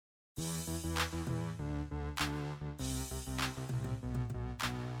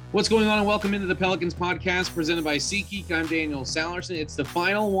What's going on, and welcome into the Pelicans podcast presented by SeatGeek. I'm Daniel Sallerson. It's the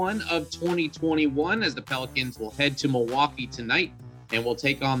final one of 2021 as the Pelicans will head to Milwaukee tonight and will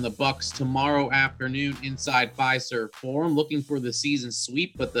take on the Bucks tomorrow afternoon inside Fiserv Forum, looking for the season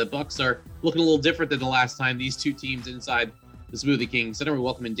sweep. But the Bucks are looking a little different than the last time these two teams inside the Smoothie King Center. We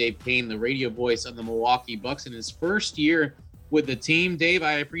welcome in Dave Koehn, the radio voice of the Milwaukee Bucks, in his first year with the team. Dave,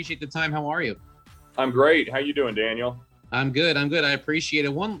 I appreciate the time. How are you? I'm great. How you doing, Daniel? I'm good. I appreciate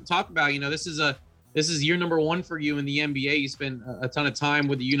it. Talk about, this is year number one for you in the NBA. You spent a ton of time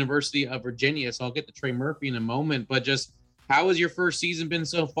with the University of Virginia, so I'll get to Trey Murphy in a moment. But just how has your first season been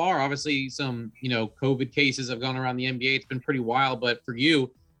so far? Obviously, some, COVID cases have gone around the NBA. It's been pretty wild. But for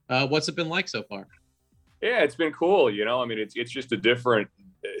you, what's it been like so far? Yeah, it's been cool. It's just a different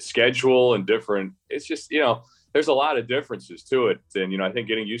schedule and different. It's just, there's a lot of differences to it. And, I think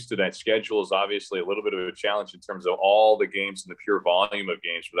getting used to that schedule is obviously a little bit of a challenge in terms of all the games and the pure volume of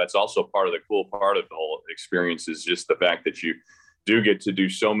games. But that's also part of the cool part of the whole experience is just the fact that you do get to do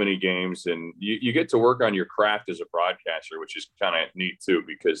so many games and you get to work on your craft as a broadcaster, which is kind of neat too,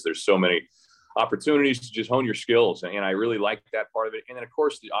 because there's so many opportunities to just hone your skills. And I really like that part of it. And then, of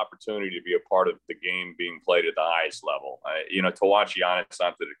course, the opportunity to be a part of the game being played at the highest level. To watch Giannis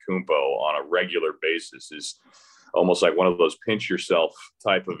Antetokounmpo on a regular basis is almost like one of those pinch yourself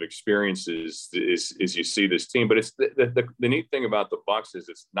type of experiences is you see this team. But it's the neat thing about the Bucks is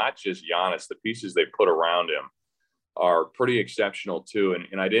it's not just Giannis. The pieces they put around him are pretty exceptional too.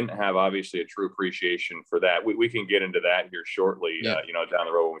 And I didn't have obviously a true appreciation for that. We can get into that here shortly, down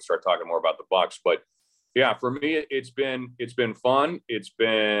the road when we start talking more about the Bucks. But yeah, for me, it's been fun. It's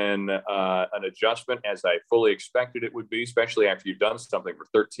been an adjustment as I fully expected it would be, especially after you've done something for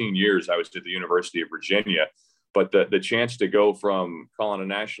 13 years. I was at the University of Virginia, but the chance to go from calling a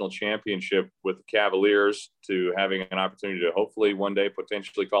national championship with the Cavaliers to having an opportunity to hopefully one day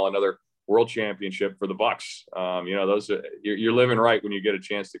potentially call another world championship for the Bucks. Those are, you're living right when you get a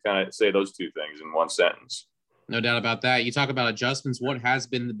chance to kind of say those two things in one sentence. No doubt about that. You talk about adjustments. What has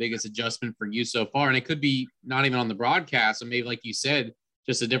been the biggest adjustment for you so far? And it could be not even on the broadcast, and maybe like you said,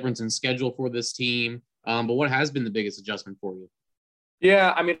 just a difference in schedule for this team. But what has been the biggest adjustment for you?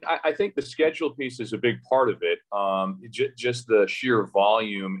 Yeah, I think the schedule piece is a big part of it. Just the sheer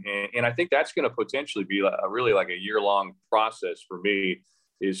volume, and I think that's going to potentially be really like a year-long process for me.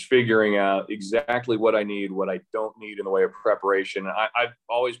 Is figuring out exactly what I need, what I don't need in the way of preparation. I've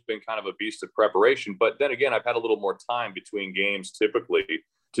always been kind of a beast of preparation, but then again, I've had a little more time between games typically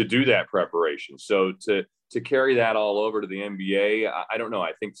to do that preparation. So to carry that all over to the NBA, I don't know.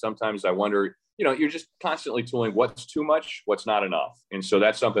 I think sometimes I wonder, you're just constantly tooling what's too much, what's not enough. And so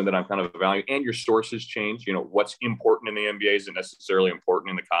that's something that I'm kind of evaluating. And your sources change. What's important in the NBA isn't necessarily important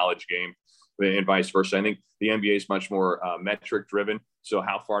in the college game, and vice versa. I think the NBA is much more metric driven. So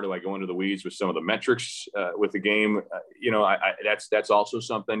how far do I go into the weeds with some of the metrics with the game? That's also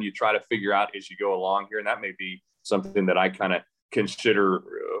something you try to figure out as you go along here. And that may be something that I kind of consider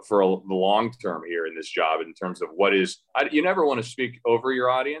for the long term here in this job in terms of you never want to speak over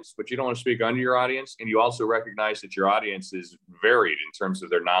your audience, but you don't want to speak under your audience. And you also recognize that your audience is varied in terms of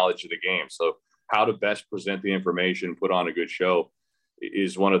their knowledge of the game. So how to best present the information, put on a good show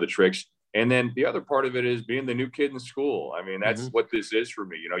is one of the tricks. And then the other part of it is being the new kid in school. That's what this is for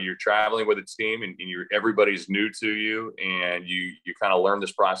me. You're traveling with a team and everybody's new to you, and you kind of learn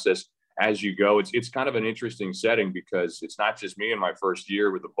this process as you go. It's kind of an interesting setting because it's not just me in my first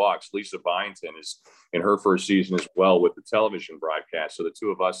year with the Bucks. Lisa Byington is in her first season as well with the television broadcast. So the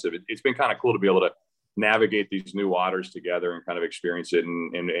two of us, it's been kind of cool to be able to navigate these new waters together and kind of experience it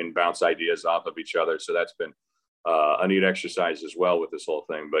and bounce ideas off of each other. So that's been a neat exercise as well with this whole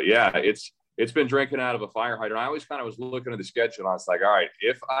thing. But yeah, it's been drinking out of a fire hydrant. I always kind of was looking at the schedule and I was like, all right,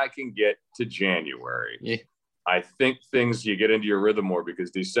 if I can get to January, I think you get into your rhythm more because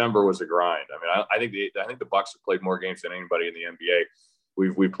December was a grind. I think the Bucks have played more games than anybody in the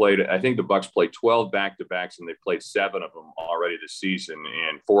NBA. We played, I think the Bucks played 12 back-to-backs and they played 7 of them already this season,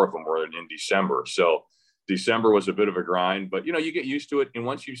 and 4 of them were in December. So December was a bit of a grind, but you get used to it. And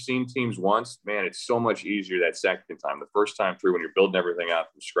once you've seen teams once, man, it's so much easier that second time. The first time through when you're building everything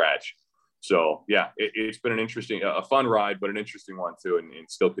out from scratch. So yeah, it's been a fun ride, but an interesting one too. And it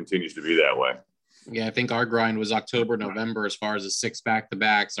still continues to be that way. Yeah. I think our grind was October, November, as far as the 6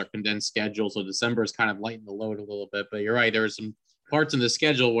 back-to-backs, our condensed schedule. So December is kind of lighting the load a little bit, but you're right. There are some parts in the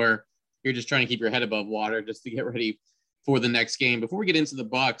schedule where you're just trying to keep your head above water just to get ready for the next game. Before we get into the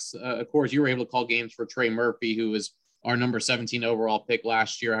Bucks, of course, you were able to call games for Trey Murphy, who was our number 17 overall pick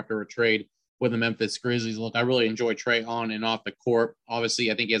last year after a trade with the Memphis Grizzlies. Look, I really enjoy Trey on and off the court.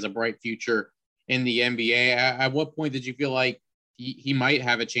 Obviously, I think he has a bright future in the NBA. At what point did you feel like he might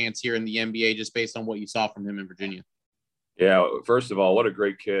have a chance here in the NBA just based on what you saw from him in Virginia. Yeah, first of all, what a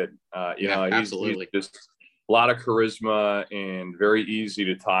great kid. Absolutely. He's just a lot of charisma and very easy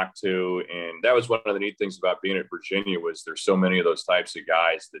to talk to. And that was one of the neat things about being at Virginia was there's so many of those types of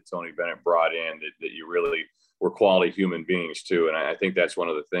guys that Tony Bennett brought in that you really were quality human beings too. And I think that's one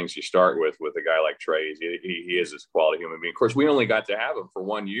of the things you start with a guy like Trey. He is this quality human being. Of course, we only got to have him for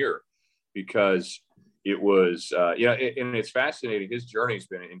 1 year because it was, and it's fascinating. His journey's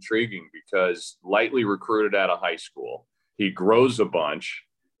been intriguing because lightly recruited out of high school, he grows a bunch.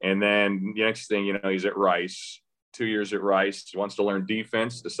 And then the next thing, he's at Rice, 2 years at Rice. He wants to learn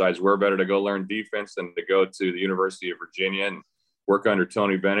defense, decides where better to go learn defense than to go to the University of Virginia and work under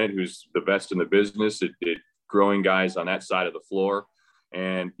Tony Bennett, who's the best in the business at growing guys on that side of the floor.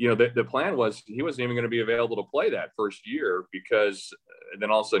 And, the plan was he wasn't even going to be available to play that first year because then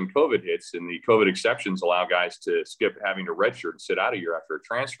all of a sudden COVID hits and the COVID exceptions allow guys to skip having to redshirt and sit out a year after a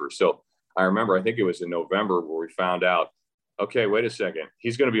transfer. So I remember, I think it was in November where we found out, okay, wait a second,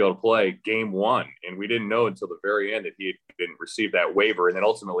 he's going to be able to play game one. And we didn't know until the very end that he didn't receive that waiver. And then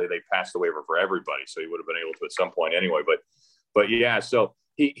ultimately they passed the waiver for everybody. So he would have been able to at some point anyway. But yeah, so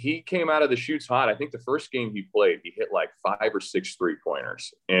he came out of the chutes hot. I think the first game he played, he hit like 5 or 6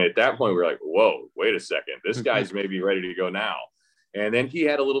 3-pointers. And at that point, we were like, whoa, wait a second. This guy's maybe ready to go now. And then he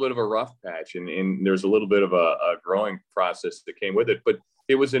had a little bit of a rough patch, and there's a little bit of a growing process that came with it. But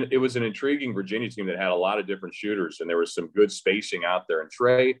it was an intriguing Virginia team that had a lot of different shooters, and there was some good spacing out there. And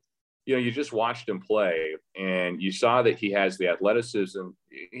Trey, you just watched him play, and you saw that he has the athleticism.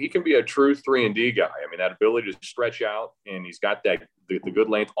 He can be a true 3-and-D guy. I mean, that ability to stretch out, and he's got the good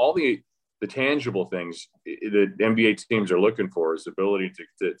length. All the tangible things that NBA teams are looking for is ability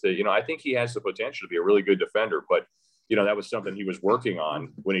to I think he has the potential to be a really good defender, but that was something he was working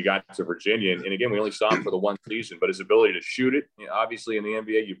on when he got to Virginia. And again, we only saw him for the one season, but his ability to shoot it, obviously in the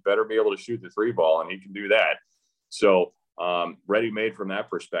NBA, you better be able to shoot the 3-ball, and he can do that. So ready-made from that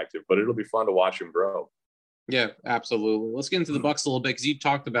perspective, but it'll be fun to watch him grow. Yeah, absolutely. Let's get into the Bucks a little bit because you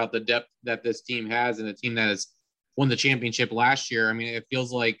talked about the depth that this team has and a team that has won the championship last year. I mean, it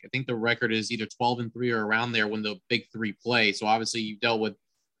feels like I think the record is either 12-3 or around there when the big three play. So obviously you've dealt with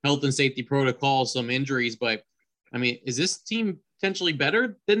health and safety protocols, some injuries, but I mean, is this team potentially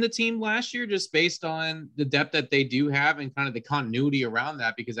better than the team last year just based on the depth that they do have and kind of the continuity around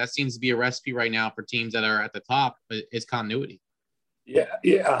that? Because that seems to be a recipe right now for teams that are at the top is continuity. Yeah.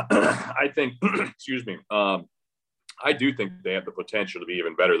 I think, excuse me. I do think they have the potential to be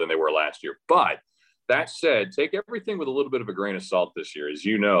even better than they were last year. But that said, take everything with a little bit of a grain of salt this year. As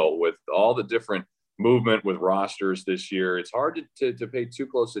you know, with all the different movement with rosters this year, it's hard to pay too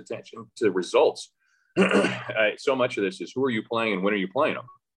close attention to results. So much of this is who are you playing and when are you playing them?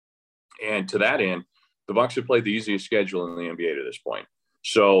 And to that end, the Bucks have played the easiest schedule in the NBA to this point.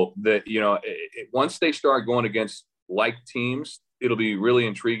 So that, once they start going against like teams, it'll be really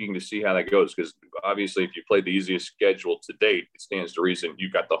intriguing to see how that goes. Because obviously, if you play the easiest schedule to date, it stands to reason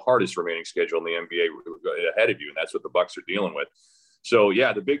you've got the hardest remaining schedule in the NBA ahead of you. And that's what the Bucks are dealing with. So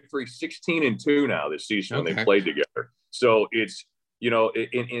yeah, the big three, 16-2 now this season when they played together. So it's,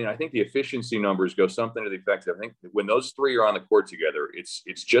 and I think the efficiency numbers go something to the effect of, I think when those three are on the court together, it's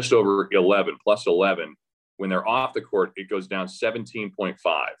just over 11 plus 11. When they're off the court, it goes down 17.5.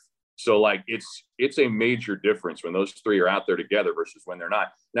 So like it's a major difference when those three are out there together versus when they're not.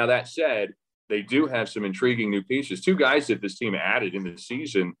 Now that said, they do have some intriguing new pieces. 2 guys that this team added in the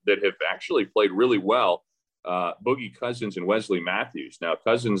season that have actually played really well, Boogie Cousins and Wesley Matthews. Now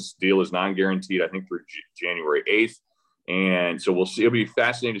Cousins' deal is non-guaranteed, I think, through January 8th. And so we'll see. It'll be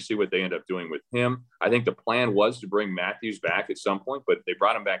fascinating to see what they end up doing with him. I think the plan was to bring Matthews back at some point, but they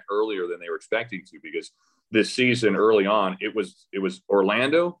brought him back earlier than they were expecting to because this season early on, it was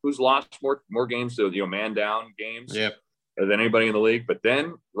Orlando who's lost more games to, man down games than anybody in the league. But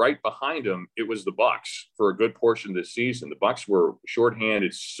then right behind them, it was the Bucks for a good portion of the season. The Bucks were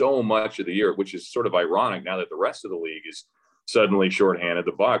shorthanded so much of the year, which is sort of ironic now that the rest of the league is suddenly shorthanded.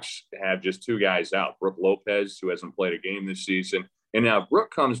 The Bucks have just 2 guys out, Brook Lopez, who hasn't played a game this season. And now if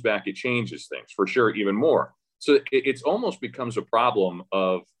Brook comes back, it changes things for sure, even more. So it's almost becomes a problem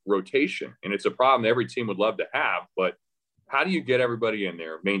of rotation. And it's a problem every team would love to have, but how do you get everybody in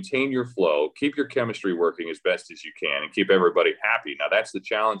there, maintain your flow, keep your chemistry working as best as you can, and keep everybody happy? Now that's the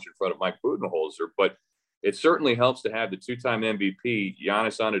challenge in front of Mike Budenholzer, but it certainly helps to have the 2-time MVP,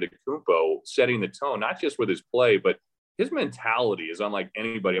 Giannis Antetokounmpo, setting the tone, not just with his play, but his mentality is unlike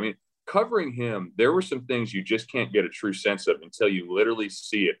anybody. I mean, covering him, there were some things you just can't get a true sense of until you literally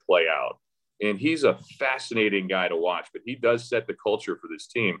see it play out. And he's a fascinating guy to watch, but he does set the culture for this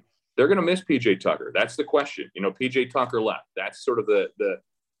team. they're going to miss PJ Tucker. That's the question. PJ Tucker left. That's sort of the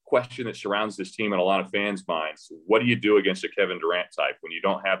question that surrounds this team in a lot of fans' minds. What do you do against a Kevin Durant type when you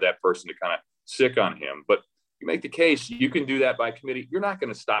don't have that person to kind of sick on him? But you make the case, you can do that by committee. You're not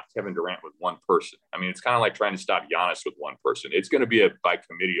going to stop Kevin Durant with one person. I mean, it's kind of like trying to stop Giannis with one person. It's going to be a by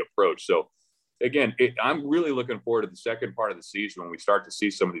committee approach. So again, I'm really looking forward to the second part of the season when we start to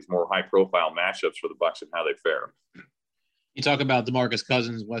see some of these more high profile matchups for the Bucks and how they fare. You talk about DeMarcus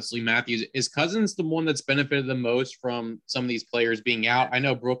Cousins, Wesley Matthews. Is Cousins the one that's benefited the most from some of these players being out? I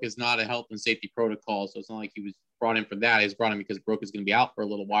know Brook is not a health and safety protocol, so it's not like he was brought in for that. He's brought in because Brook is going to be out for a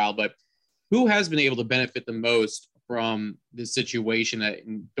little while. But who has been able to benefit the most from this situation? I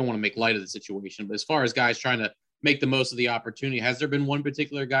don't want to make light of the situation, but as far as guys trying to make the most of the opportunity, has there been one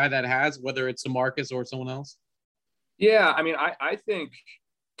particular guy that has, whether it's DeMarcus or someone else? Yeah, I mean, I think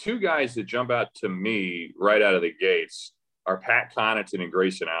two guys that jump out to me right out of the gates are Pat Connaughton and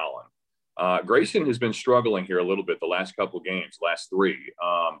Grayson Allen. Grayson has been struggling here a little bit the last couple of games, last three,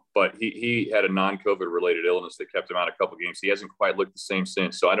 but he had a non-COVID related illness that kept him out a couple of games. He hasn't quite looked the same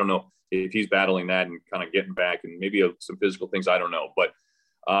since, so I don't know if he's battling that and kind of getting back and maybe some physical things. I don't know, but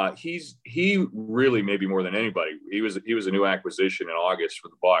he really, maybe more than anybody, he was a new acquisition in August for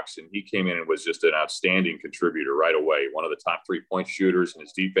the Bucks, and he came in and was just an outstanding contributor right away. One of the top 3-point shooters, and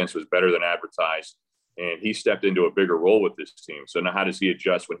his defense was better than advertised. And he stepped into a bigger role with this team. So now how does he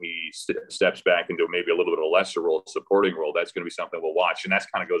adjust when he steps back into maybe a little bit of a lesser role, supporting role? That's going to be something we'll watch. And that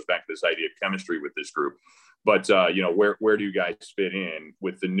kind of goes back to this idea of chemistry with this group. But, where do you guys fit in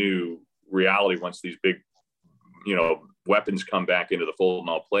with the new reality once these big, weapons come back into the fold and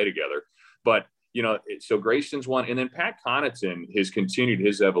all play together? But, so Grayson's one. And then Pat Connaughton has continued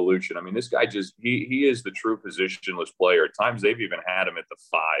his evolution. I mean, this guy he is the true positionless player. At times they've even had him at the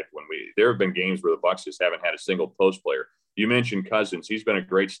 5 there have been games where the Bucks just haven't had a single post player. You mentioned Cousins. He's been a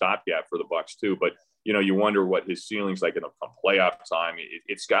great stopgap for the Bucks too, but you wonder what his ceiling's like in a playoff time.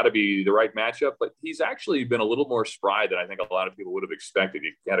 It's got to be the right matchup, but he's actually been a little more spry than I think a lot of people would have expected.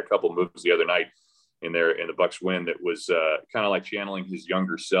 He had a couple of moves the other night in the Bucks win that was kind of like channeling his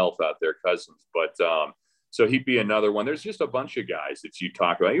younger self out there, Cousins. But so he'd be another one. There's just a bunch of guys that you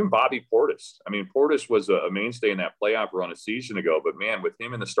talk about. Even Bobby Portis. I mean, Portis was a mainstay in that playoff run a season ago, but man, with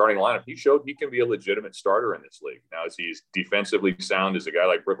him in the starting lineup, he showed he can be a legitimate starter in this league. Now, is he defensively sound as a guy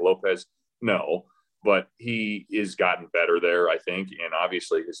like Brook Lopez? No, but he has gotten better there, I think. And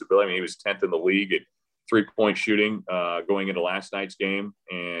obviously his ability, I mean, he was 10th in the league at 3-point shooting going into last night's game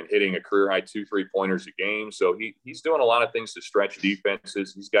and hitting a career high 2 3-pointers a game. So he's doing a lot of things to stretch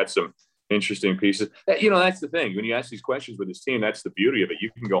defenses. He's got some interesting pieces. That's the thing. When you ask these questions with this team, that's the beauty of it.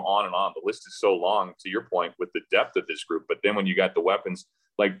 You can go on and on. The list is so long, to your point, with the depth of this group. But then when you got the weapons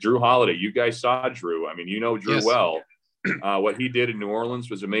like Drew Holiday, you guys saw Drew. I mean, Drew Yes. well. What he did in New Orleans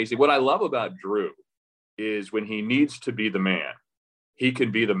was amazing. What I love about Drew is when he needs to be the man, he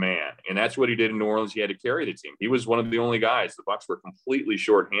can be the man. And that's what he did in New Orleans. He had to carry the team. He was one of the only guys. The Bucks were completely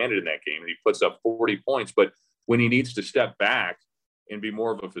shorthanded in that game, and he puts up 40 points. But when he needs to step back and be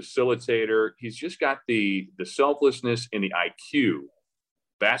more of a facilitator, he's just got the selflessness and the IQ,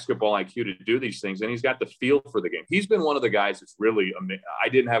 basketball IQ to do these things. And he's got the feel for the game. He's been one of the guys that's really, I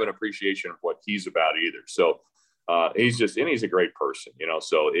didn't have an appreciation of what he's about either. So he's a great person,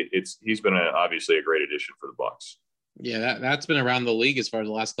 so he's been obviously a great addition for the Bucks. Yeah, that's been around the league as far as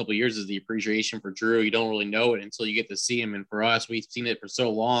the last couple of years, is the appreciation for Drew. You don't really know it until you get to see him. And for us, we've seen it for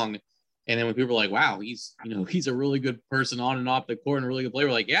so long. And then when people are like, wow, he's a really good person on and off the court and a really good player,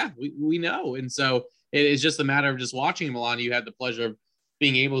 we're like, yeah, we know. And so it's just a matter of just watching him. Alon, you had the pleasure of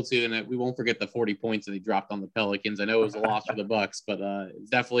being able to, and we won't forget the 40 points that he dropped on the Pelicans. I know it was a loss for the Bucks, but it's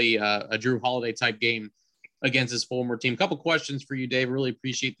definitely a Drew Holiday type game against his former team. A couple questions for you, Dave. Really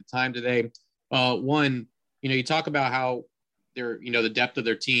appreciate the time today. One, you talk about how they're, the depth of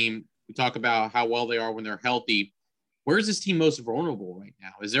their team. We talk about how well they are when they're healthy. Where is this team most vulnerable right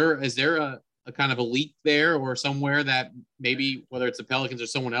now? Is there a kind of a leak there or somewhere that maybe, whether it's the Pelicans or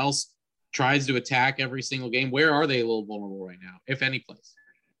someone else, tries to attack every single game? Where are they a little vulnerable right now, if any place?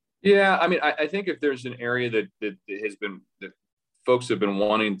 Yeah, I mean, I think if there's an area that has been, that folks have been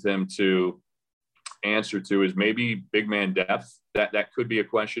wanting them to answer to, is maybe big man depth. That could be a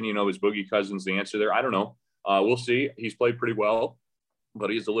question. Is Boogie Cousins the answer there? I don't know. We'll see. He's played pretty well, but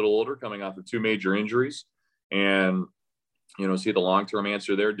he's a little older, coming off of 2 major injuries. And, see the long-term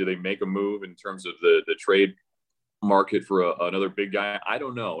answer there. Do they make a move in terms of the trade market for another big guy? I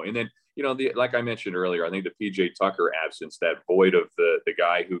don't know. And then, like I mentioned earlier, I think the PJ Tucker absence, that void of the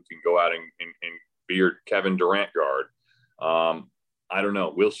guy who can go out and be your Kevin Durant guard. I don't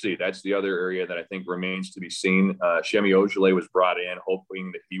know. We'll see. That's the other area that I think remains to be seen. Shemi Ojale was brought in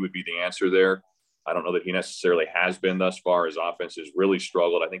hoping that he would be the answer there. I don't know that he necessarily has been thus far. His offense has really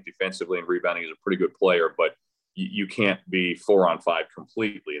struggled. I think defensively and rebounding is a pretty good player, but you can't be 4-on-5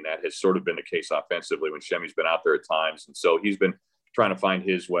 completely. And that has sort of been the case offensively when Shemi's been out there at times. And so he's been trying to find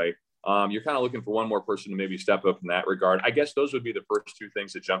his way. You're kind of looking for one more person to maybe step up in that regard. I guess those would be the first two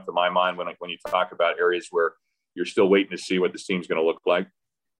things that jump to my mind when you talk about areas where you're still waiting to see what this team's going to look like.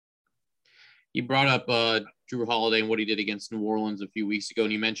 You brought up Drew Holiday and what he did against New Orleans a few weeks ago,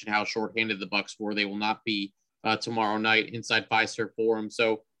 and you mentioned how shorthanded the Bucks were. They will not be tomorrow night inside Fiserv Forum.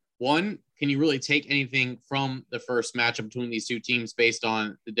 So, one, can you really take anything from the first matchup between these two teams based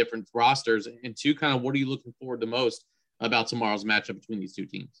on the different rosters? And two, kind of what are you looking forward to most about tomorrow's matchup between these two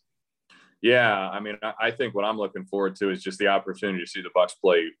teams? Yeah, I mean, I think what I'm looking forward to is just the opportunity to see the Bucks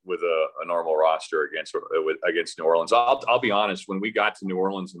play with a normal roster against New Orleans. I'll be honest, when we got to New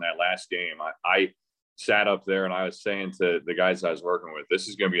Orleans in that last game, I sat up there and I was saying to the guys I was working with, this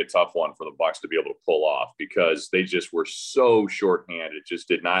is going to be a tough one for the Bucks to be able to pull off because they just were so shorthanded, just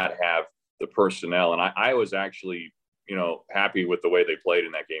did not have the personnel. And I was actually, happy with the way they played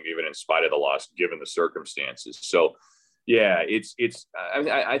in that game, even in spite of the loss, given the circumstances. So, yeah,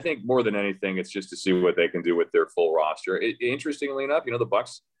 I think more than anything, it's just to see what they can do with their full roster. Interestingly enough, the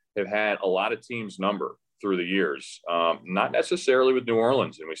Bucks have had a lot of teams number through the years, not necessarily with New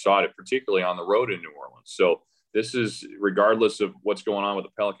Orleans. And we saw it particularly on the road in New Orleans. So this is regardless of what's going on with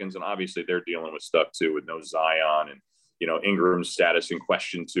the Pelicans. And obviously they're dealing with stuff too, with no Zion and, Ingram's status in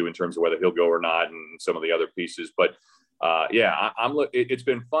question too, in terms of whether he'll go or not and some of the other pieces. But it's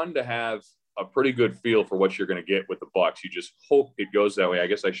been fun to have a pretty good feel for what you're going to get with the Bucks. You just hope it goes that way. I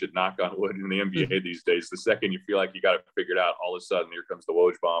guess I should knock on wood in the NBA these days. The second you feel like you got it figured out, all of a sudden here comes the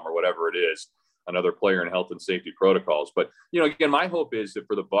Woj bomb or whatever it is, another player in health and safety protocols. But, again, my hope is that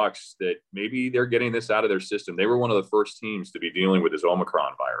for the Bucks that maybe they're getting this out of their system. They were one of the first teams to be dealing with this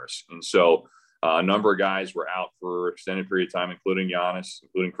Omicron virus. And so a number of guys were out for an extended period of time, including Giannis,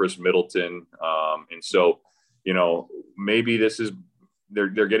 including Chris Middleton. And so, maybe this is,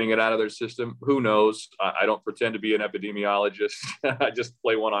 they're getting it out of their system. Who knows? I don't pretend to be an epidemiologist. I just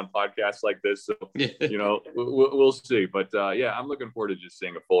play one on podcasts like this. So, we'll see. But, I'm looking forward to just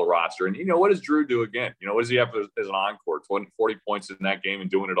seeing a full roster. And, what does Drew do again? What does he have as an encore? 40 points in that game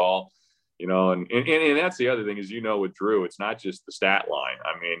and doing it all, and that's the other thing is, with Drew, it's not just the stat line.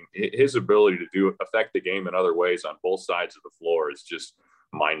 I mean, his ability to affect the game in other ways on both sides of the floor is just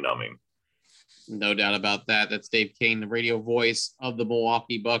mind-numbing. No doubt about that. That's Dave Koehn, the radio voice of the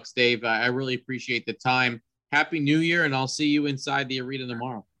Milwaukee Bucks. Dave, I really appreciate the time. Happy New Year, and I'll see you inside the arena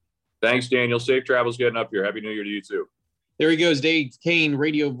tomorrow. Thanks, Daniel. Safe travels getting up here. Happy New Year to you, too. There he goes, Dave Koehn,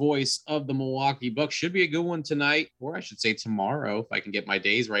 radio voice of the Milwaukee Bucks. Should be a good one tonight, or I should say tomorrow, if I can get my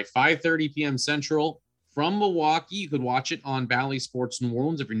days right. 5:30 p.m. Central from Milwaukee. You could watch it on Bally Sports New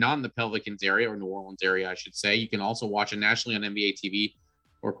Orleans if you're not in the Pelicans area, or New Orleans area, I should say. You can also watch it nationally on NBA TV.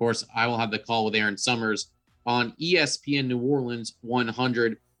 Or, of course, I will have the call with Aaron Summers on ESPN New Orleans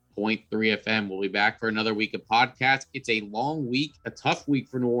 100.3 FM. We'll be back for another week of podcasts. It's a long week, a tough week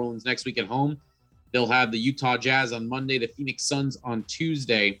for New Orleans next week at home. They'll have the Utah Jazz on Monday, the Phoenix Suns on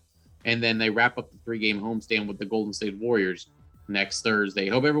Tuesday, and then they wrap up the 3-game homestand with the Golden State Warriors next Thursday.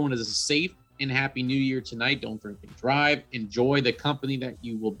 Hope everyone has a safe and happy New Year tonight. Don't drink and drive. Enjoy the company that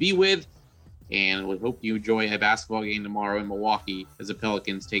you will be with. And we hope you enjoy a basketball game tomorrow in Milwaukee as the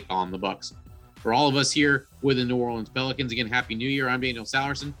Pelicans take on the Bucks. For all of us here with the New Orleans Pelicans, again, Happy New Year. I'm Daniel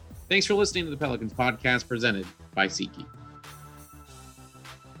Salerson. Thanks for listening to the Pelicans podcast presented by SeatGeek.